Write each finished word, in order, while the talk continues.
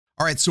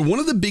All right, so one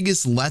of the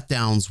biggest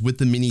letdowns with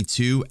the Mini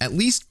 2, at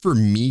least for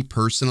me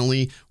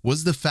personally,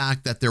 was the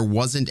fact that there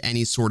wasn't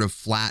any sort of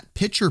flat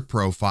picture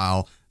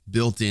profile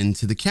built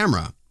into the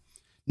camera.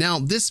 Now,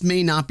 this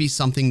may not be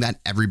something that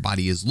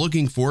everybody is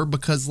looking for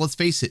because let's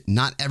face it,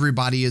 not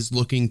everybody is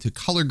looking to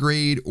color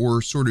grade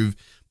or sort of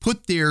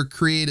put their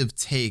creative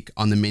take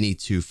on the Mini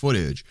 2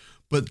 footage.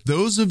 But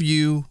those of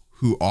you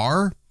who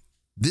are,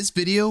 this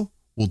video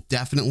will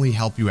definitely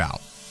help you out.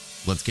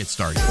 Let's get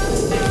started.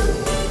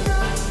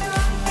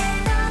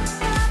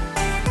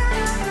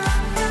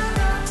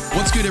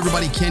 What's good,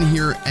 everybody? Ken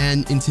here,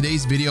 and in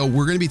today's video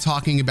we're going to be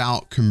talking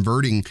about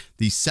converting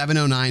the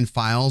 709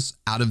 files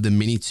out of the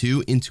Mini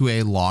 2 into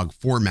a log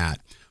format.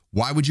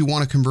 Why would you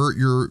want to convert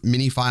your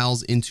mini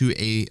files into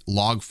a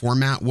log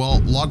format? Well,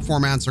 log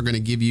formats are going to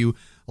give you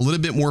a little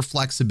bit more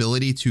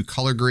flexibility to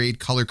color grade,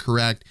 color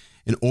correct,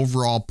 and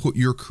overall put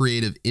your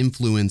creative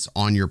influence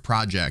on your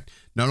project.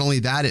 Not only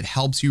that, it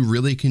helps you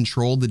really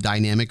control the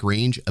dynamic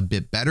range a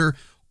bit better.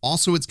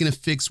 Also, it's going to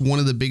fix one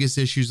of the biggest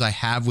issues I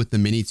have with the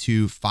Mini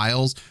 2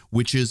 files,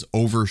 which is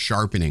over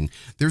sharpening.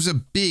 There's a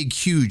big,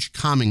 huge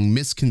common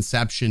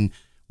misconception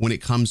when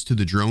it comes to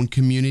the drone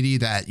community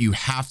that you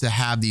have to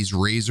have these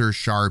razor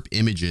sharp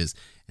images.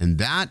 And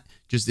that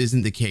just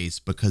isn't the case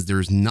because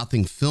there's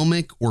nothing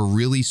filmic or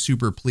really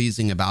super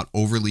pleasing about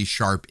overly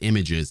sharp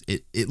images.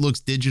 It looks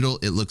digital,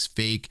 it looks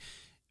fake.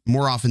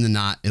 More often than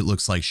not, it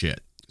looks like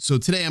shit. So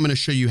today I'm going to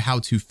show you how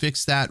to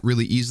fix that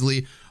really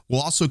easily.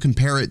 We'll also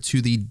compare it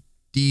to the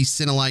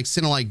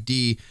d-cinelike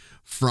D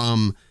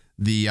from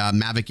the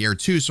Mavic Air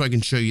 2 so I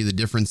can show you the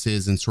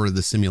differences and sort of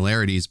the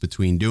similarities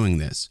between doing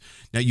this.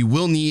 Now you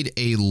will need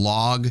a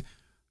log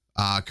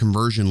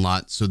conversion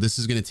LUT. So this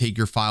is going to take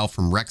your file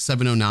from Rec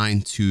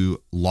 709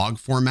 to log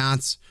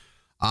formats.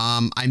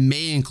 I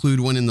may include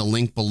one in the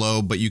link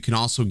below, but you can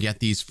also get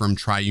these from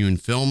Triune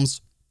Films.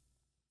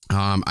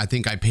 I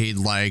think I paid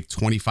like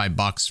 25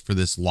 bucks for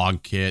this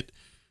log kit.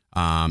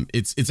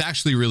 It's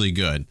actually really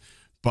good,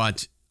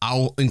 but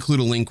I'll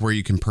include a link where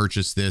you can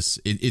purchase this.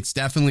 It's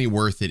definitely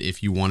worth it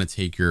if you want to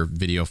take your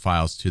video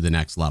files to the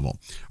next level.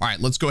 All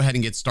right, let's go ahead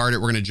and get started.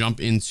 We're going to jump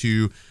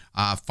into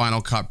Final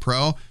Cut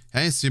Pro.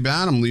 Hey, see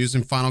bad? I'm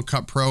using Final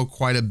Cut Pro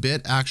quite a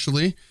bit,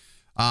 actually.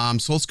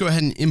 So let's go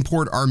ahead and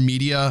import our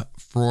media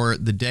for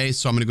the day.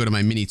 So I'm going to go to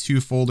my Mini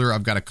 2 folder.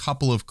 I've got a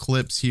couple of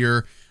clips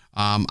here.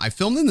 I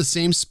filmed in the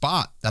same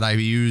spot that I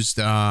used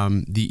the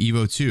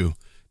Evo 2,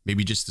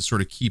 maybe just to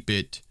sort of keep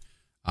it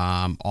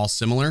all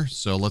similar.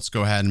 So let's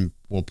go ahead and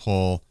we'll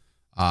pull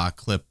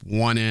clip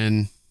 1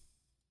 in.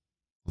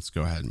 Let's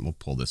go ahead and we'll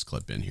pull this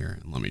clip in here,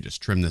 and let me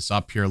just trim this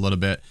up here a little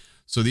bit.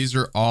 So these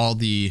are all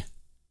the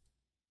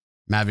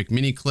Mavic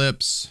Mini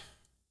clips.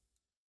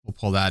 We'll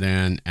pull that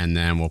in, and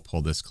then we'll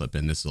pull this clip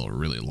in. This is a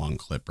really long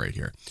clip right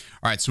here.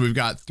 All right, so we've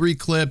got 3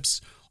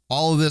 clips.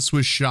 All of this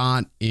was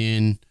shot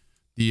in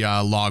the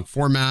log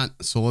format.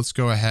 So let's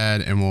go ahead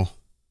and we'll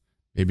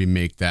maybe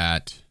make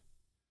that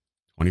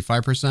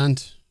 25%.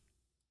 Is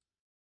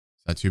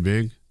that too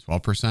big?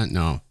 12%?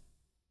 No.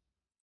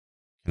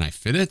 Can I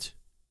fit it?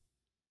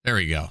 There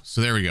we go.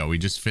 So there we go. We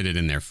just fit it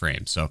in their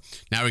frame. So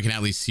now we can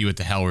at least see what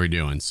the hell we're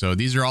doing. So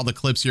these are all the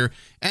clips here.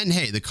 And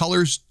hey, the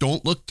colors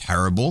don't look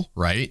terrible,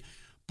 right?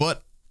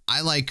 But I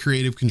like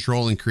creative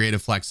control and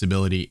creative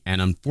flexibility. And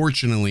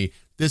unfortunately,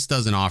 this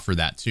doesn't offer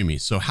that to me.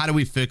 So how do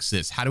we fix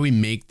this? How do we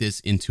make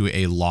this into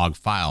a log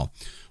file?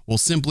 Well,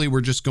 simply,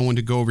 we're just going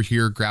to go over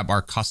here, grab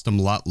our custom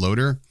LUT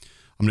loader.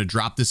 I'm going to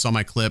drop this on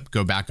my clip,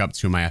 go back up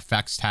to my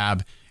effects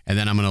tab, and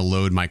then I'm going to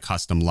load my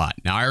custom LUT.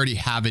 Now I already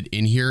have it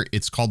in here.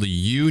 It's called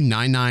the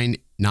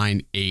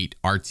U9998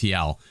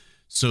 RTL.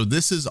 So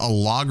this is a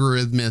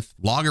logarithmic,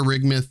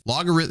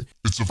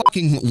 it's a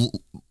fucking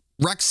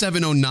Rec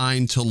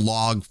 709 to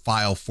log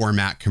file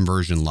format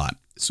conversion LUT.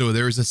 So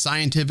there is a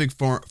scientific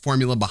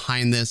formula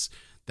behind this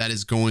that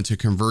is going to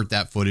convert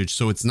that footage.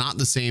 So it's not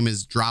the same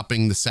as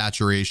dropping the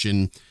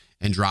saturation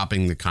and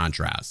dropping the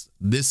contrast.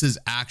 This is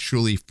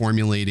actually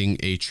formulating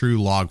a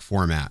true log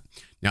format.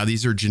 Now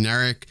these are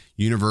generic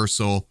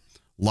universal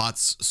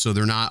LUTs, so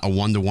they're not a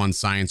 1-to-1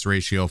 science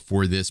ratio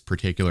for this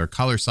particular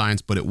color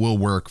science, but it will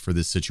work for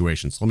this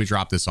situation. So let me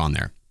drop this on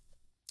there.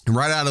 And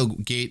right out of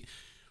the gate,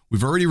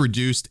 we've already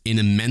reduced an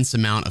immense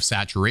amount of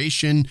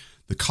saturation.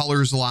 The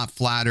color is a lot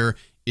flatter.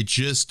 It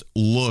just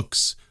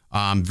looks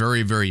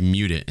very, very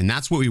muted. And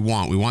that's what we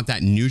want. We want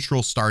that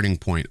neutral starting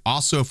point.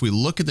 Also, if we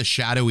look at the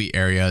shadowy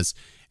areas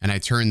and I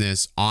turn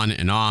this on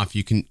and off,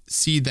 you can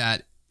see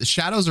that the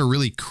shadows are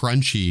really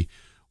crunchy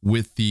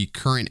with the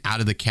current out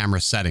of the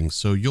camera settings.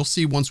 So you'll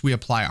see once we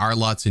apply our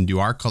LUTs and do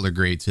our color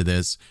grade to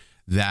this,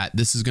 that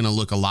this is going to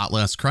look a lot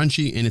less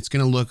crunchy and it's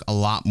going to look a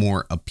lot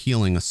more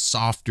appealing, a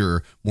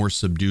softer, more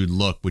subdued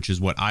look, which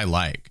is what I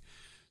like.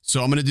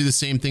 So I'm going to do the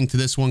same thing to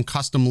this one,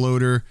 custom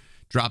loader,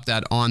 drop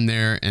that on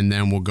there, and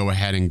then we'll go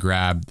ahead and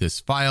grab this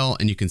file,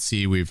 and you can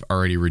see we've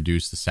already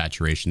reduced the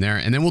saturation there.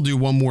 And then we'll do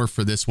one more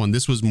for this one.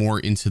 This was more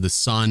into the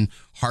sun,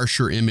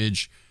 harsher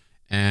image,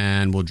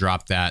 and we'll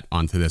drop that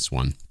onto this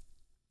one.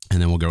 And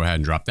then we'll go ahead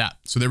and drop that.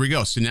 So there we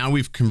go. So now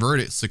we've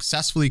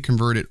successfully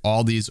converted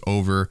all these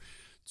over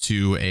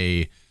to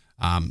a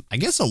I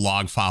guess a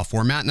log file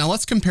format. Now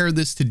let's compare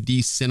this to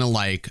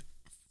d-cinelike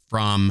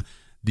from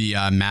the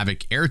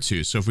Mavic Air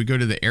 2. So if we go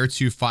to the Air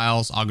 2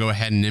 files, I'll go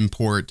ahead and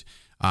import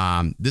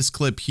this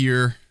clip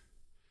here.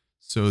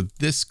 So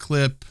this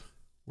clip,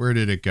 where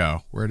did it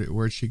go?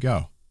 Where'd she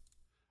go?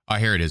 Oh,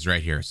 here it is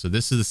right here. So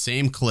this is the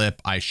same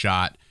clip I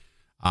shot,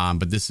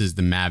 but this is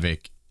the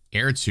Mavic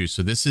Air 2.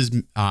 So this is,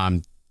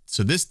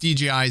 so this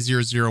DJI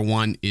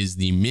 001 is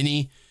the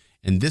Mini,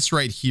 and this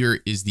right here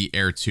is the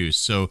Air 2.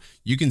 So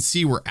you can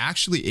see we're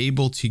actually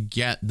able to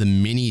get the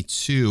Mini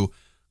 2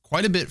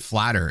 quite a bit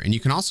flatter. And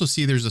you can also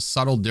see there's a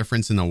subtle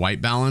difference in the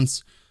white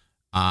balance,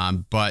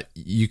 but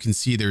you can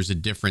see there's a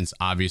difference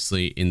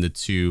obviously in the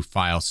two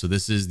files. So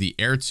this is the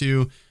Air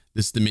 2,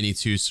 this is the Mini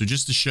 2. So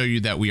just to show you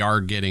that we are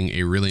getting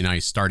a really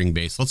nice starting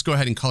base, let's go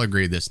ahead and color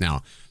grade this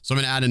now. So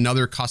I'm going to add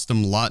another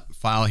custom LUT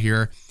file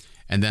here,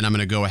 and then I'm going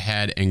to go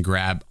ahead and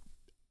grab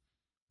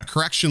a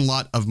correction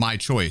LUT of my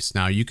choice.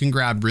 Now you can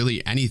grab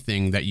really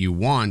anything that you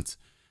want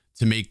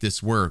to make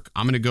this work.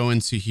 I'm going to go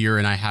into here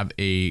and I have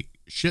a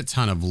shit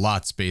ton of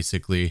LUTs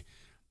basically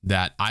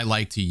that I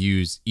like to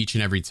use each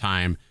and every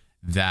time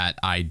that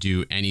I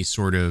do any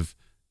sort of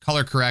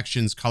color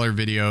corrections, color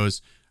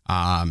videos.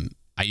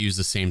 I use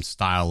the same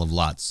style of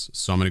LUTs.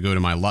 So I'm going to go to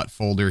my LUT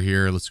folder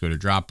here. Let's go to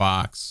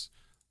Dropbox,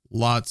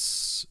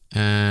 LUTs,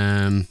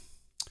 and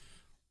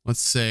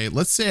let's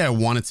say I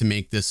wanted to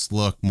make this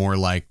look more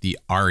like the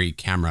ARRI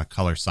camera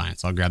color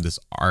science. I'll grab this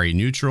ARRI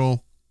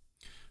neutral,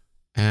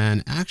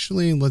 and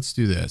actually let's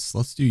do this.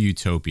 Let's do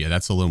Utopia.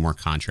 That's a little more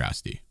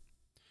contrasty.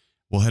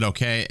 We'll hit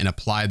OK and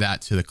apply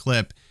that to the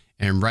clip.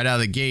 And right out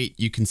of the gate,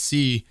 you can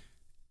see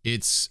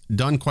it's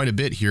done quite a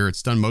bit here.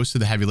 It's done most of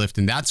the heavy lift,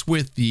 and that's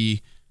with the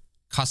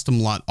custom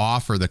LUT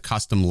off, or the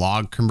custom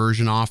log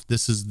conversion off.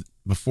 This is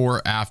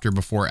before, after,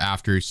 before,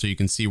 after. So you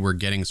can see we're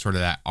getting sort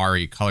of that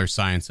ARRI color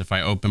science. If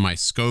I open my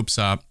scopes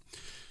up,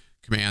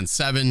 Command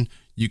 7,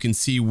 you can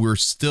see we're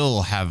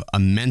still have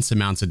immense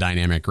amounts of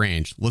dynamic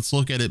range. Let's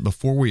look at it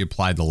before we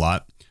applied the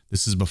LUT.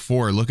 This is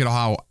before. Look at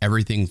how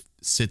everything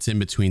sits in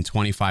between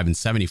 25 and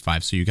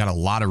 75. So you got a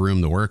lot of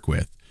room to work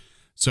with.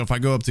 So if I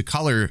go up to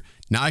color,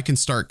 now I can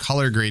start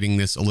color grading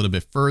this a little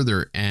bit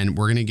further, and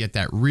we're going to get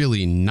that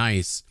really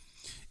nice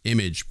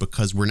image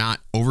because we're not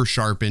over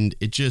sharpened.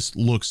 It just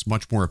looks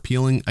much more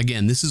appealing.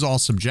 Again, this is all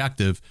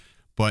subjective,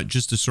 but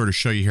just to sort of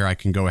show you here, I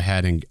can go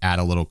ahead and add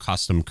a little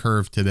custom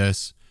curve to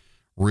this,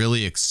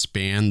 really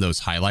expand those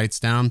highlights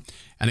down.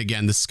 And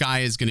again, the sky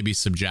is going to be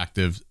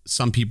subjective.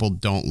 Some people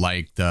don't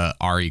like the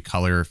ARRI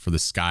color for the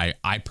sky.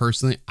 I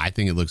personally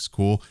think it looks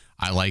cool.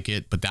 I like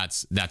it, but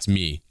that's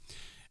me.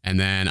 And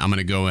then I'm going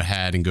to go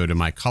ahead and go to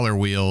my color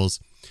wheels.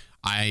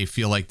 I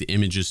feel like the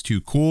image is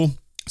too cool,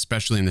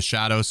 especially in the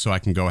shadows. So I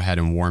can go ahead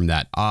and warm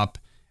that up,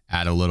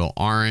 add a little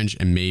orange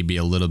and maybe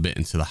a little bit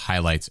into the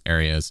highlights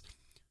areas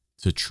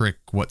to trick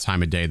what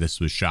time of day this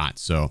was shot.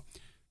 So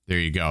there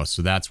you go.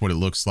 So that's what it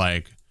looks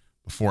like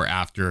before,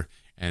 after.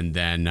 And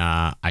then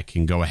I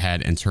can go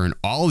ahead and turn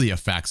all the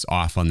effects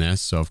off on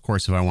this. So of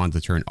course, if I wanted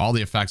to turn all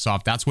the effects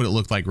off, that's what it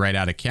looked like right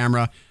out of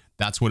camera.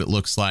 That's what it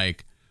looks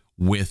like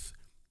with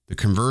the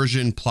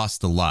conversion plus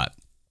the LUT.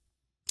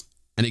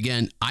 And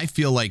again, I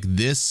feel like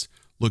this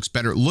looks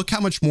better. Look how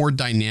much more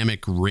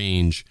dynamic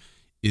range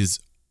is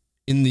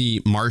in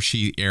the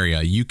marshy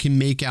area. You can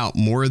make out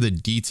more of the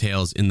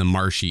details in the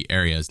marshy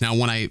areas. Now,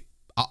 when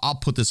I'll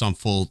put this on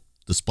full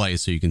display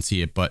so you can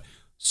see it, but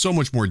so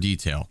much more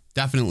detail.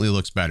 Definitely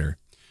looks better.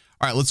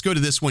 All right, let's go to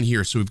this one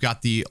here. So we've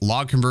got the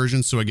log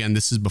conversion. So again,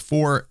 this is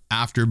before,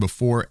 after,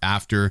 before,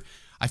 after.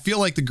 I feel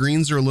like the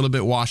greens are a little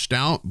bit washed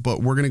out,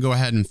 but we're going to go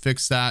ahead and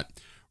fix that.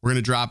 We're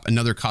going to drop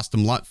another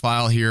custom LUT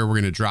file here. We're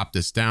going to drop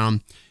this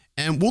down,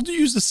 and we'll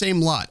use the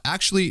same LUT.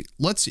 Actually,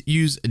 let's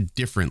use a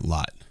different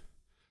LUT.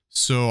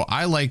 So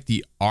I like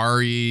the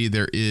ARRI.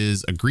 There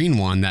is a green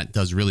one that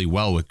does really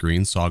well with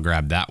green. So I'll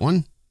grab that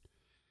one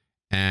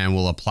and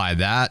we'll apply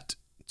that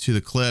to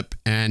the clip.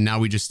 And now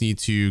we just need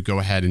to go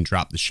ahead and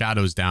drop the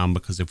shadows down,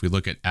 because if we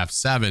look at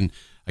F7,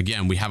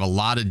 again, we have a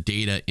lot of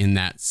data in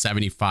that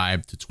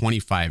 75 to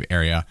 25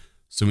 area.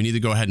 So we need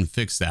to go ahead and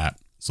fix that.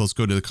 So let's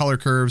go to the color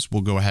curves.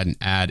 We'll go ahead and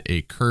add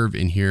a curve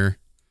in here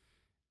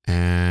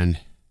and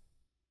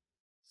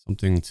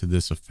something to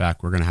this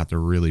effect. We're going to have to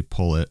really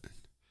pull it.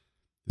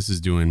 This is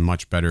doing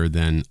much better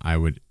than I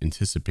would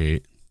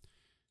anticipate.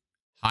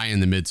 High in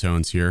the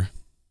midtones here.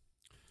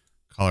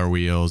 Color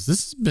wheels.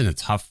 This has been a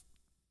tough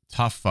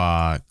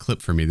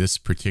clip for me, this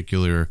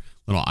particular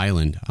little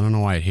island. I don't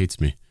know why it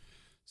hates me.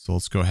 So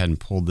let's go ahead and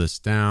pull this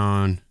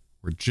down.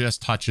 We're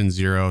just touching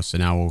 0. So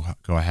now we'll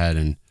go ahead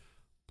and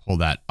pull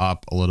that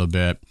up a little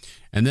bit.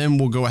 And then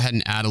we'll go ahead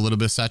and add a little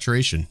bit of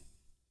saturation,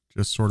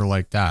 just sort of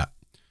like that.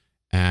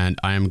 And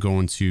I am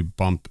going to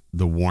bump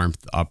the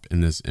warmth up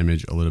in this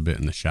image a little bit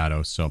in the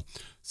shadow. So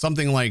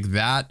something like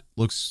that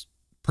looks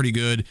pretty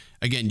good.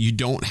 Again, you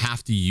don't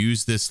have to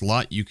use this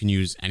LUT. You can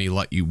use any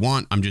LUT you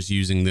want. I'm just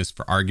using this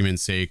for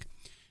argument's sake.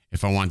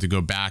 If I want to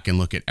go back and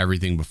look at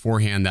everything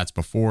beforehand, that's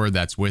before,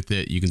 that's with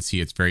it. You can see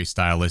it's very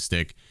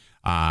stylistic.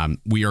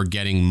 We are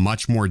getting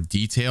much more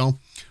detail.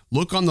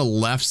 look on the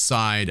left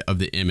side of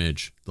the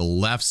image, the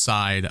left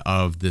side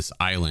of this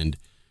island,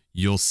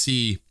 you'll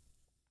see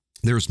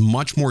there's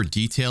much more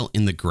detail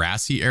in the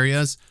grassy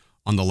areas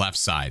on the left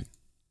side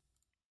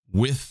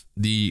with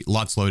the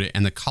LUTs loaded,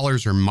 and the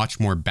colors are much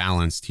more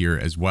balanced here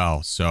as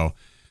well. So,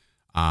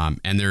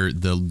 and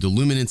the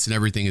luminance and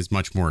everything is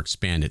much more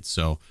expanded.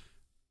 So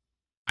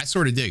I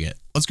sort of dig it.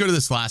 Let's go to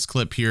this last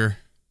clip here.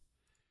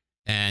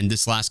 And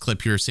this last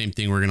clip here, same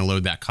thing. We're going to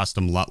load that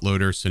custom LUT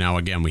loader. So now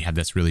again, we have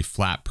this really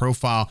flat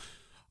profile.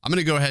 I'm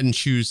going to go ahead and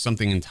choose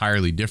something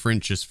entirely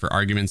different just for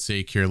argument's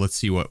sake here. Let's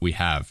see what we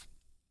have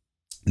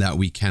that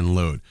we can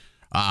load.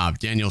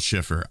 Daniel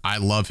Schiffer. I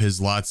love his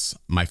LUTs.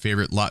 My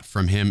favorite LUT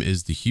from him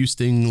is the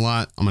Houston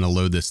LUT. I'm going to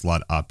load this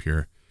LUT up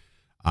here.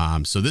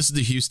 So this is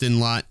the Houston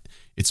LUT.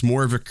 It's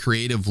more of a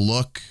creative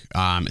look.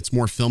 It's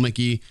more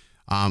filmicky.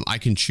 I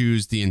can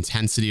choose the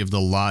intensity of the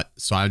LUT.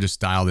 So I'll just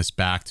dial this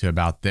back to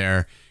about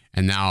there.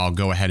 And now I'll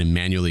go ahead and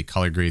manually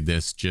color grade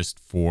this just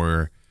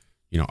for,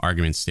 you know,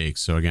 argument's sake.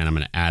 So again, I'm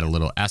going to add a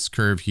little S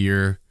curve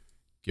here,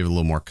 give it a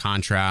little more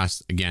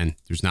contrast. Again,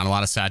 there's not a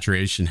lot of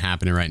saturation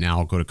happening right now.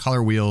 I'll go to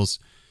color wheels,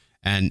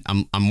 and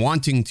I'm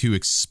wanting to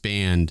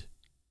expand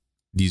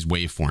these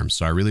waveforms.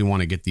 So I really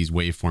want to get these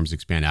waveforms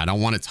expanded. I don't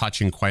want it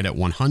touching quite at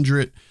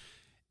 100.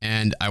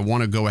 And I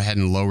want to go ahead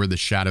and lower the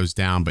shadows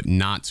down, but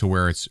not to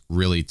where it's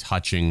really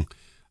touching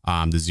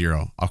the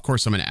 0. Of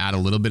course, I'm going to add a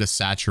little bit of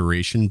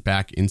saturation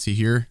back into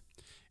here.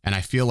 And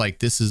I feel like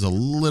this is a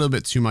little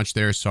bit too much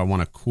there. So I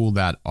want to cool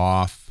that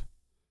off,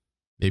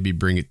 maybe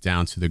bring it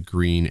down to the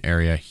green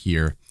area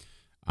here.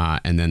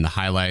 And then the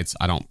highlights,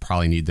 I don't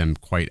probably need them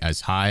quite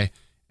as high,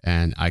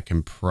 and I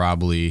can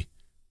probably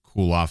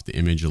cool off the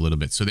image a little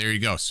bit. So there you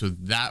go. So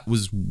that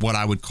was what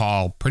I would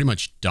call pretty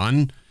much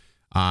done.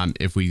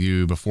 If we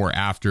do before,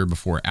 after,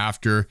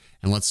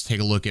 and let's take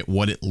a look at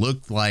what it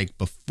looked like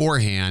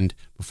beforehand,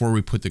 before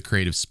we put the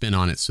creative spin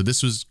on it. So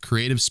this was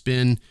creative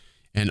spin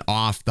and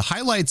off. The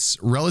highlights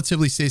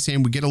relatively stay the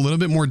same. We get a little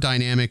bit more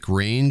dynamic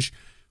range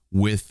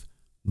with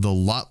the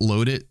LUT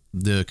loaded,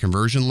 the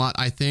conversion LUT,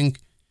 I think,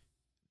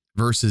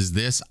 versus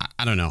this.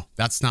 I don't know.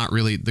 That's not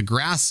really, the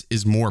grass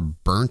is more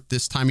burnt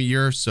this time of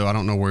year. So I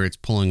don't know where it's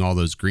pulling all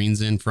those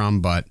greens in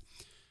from, but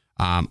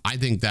I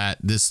think that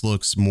this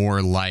looks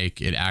more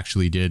like it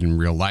actually did in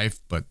real life,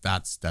 but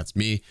that's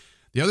me.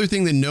 The other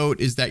thing to note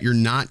is that you're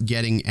not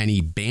getting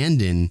any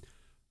banding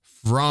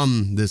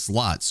from this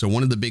LUT. So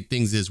one of the big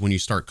things is when you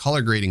start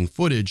color grading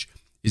footage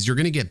is you're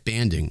going to get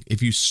banding.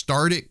 If you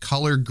started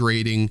color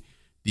grading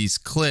these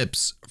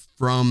clips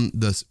from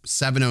the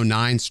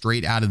 709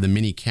 straight out of the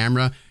mini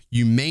camera,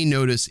 you may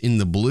notice in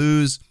the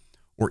blues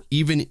or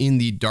even in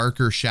the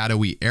darker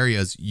shadowy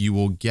areas, you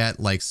will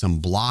get like some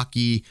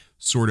blocky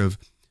sort of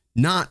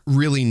not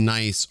really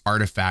nice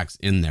artifacts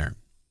in there.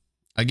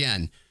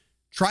 Again,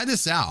 try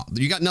this out.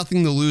 You got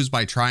nothing to lose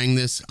by trying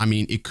this. I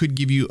mean, it could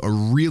give you a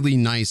really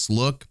nice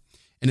look.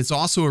 And it's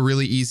also a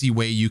really easy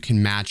way you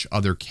can match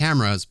other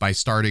cameras by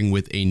starting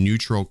with a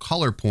neutral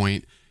color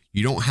point.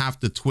 You don't have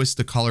to twist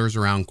the colors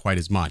around quite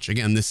as much.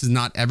 Again, this is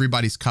not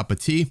everybody's cup of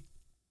tea.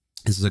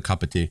 This is a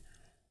cup of tea.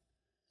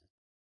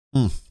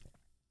 It's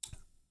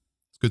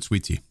good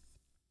sweet tea.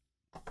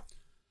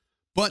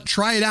 But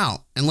try it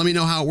out and let me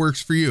know how it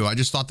works for you. I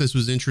just thought this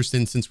was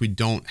interesting since we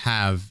don't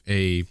have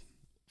a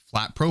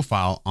flat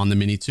profile on the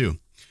Mini 2.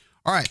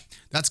 All right,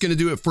 that's going to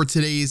do it for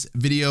today's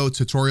video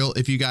tutorial.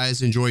 If you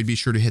guys enjoyed, be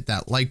sure to hit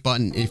that like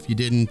button. If you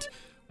didn't,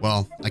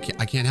 well, I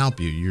can't help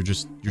you. You're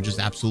just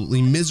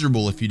absolutely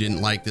miserable if you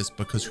didn't like this,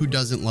 because who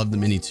doesn't love the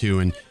Mini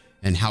 2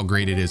 and how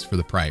great it is for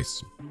the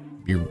price?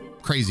 You're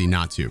crazy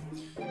not to.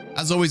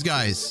 As always,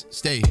 guys,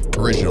 stay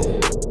original.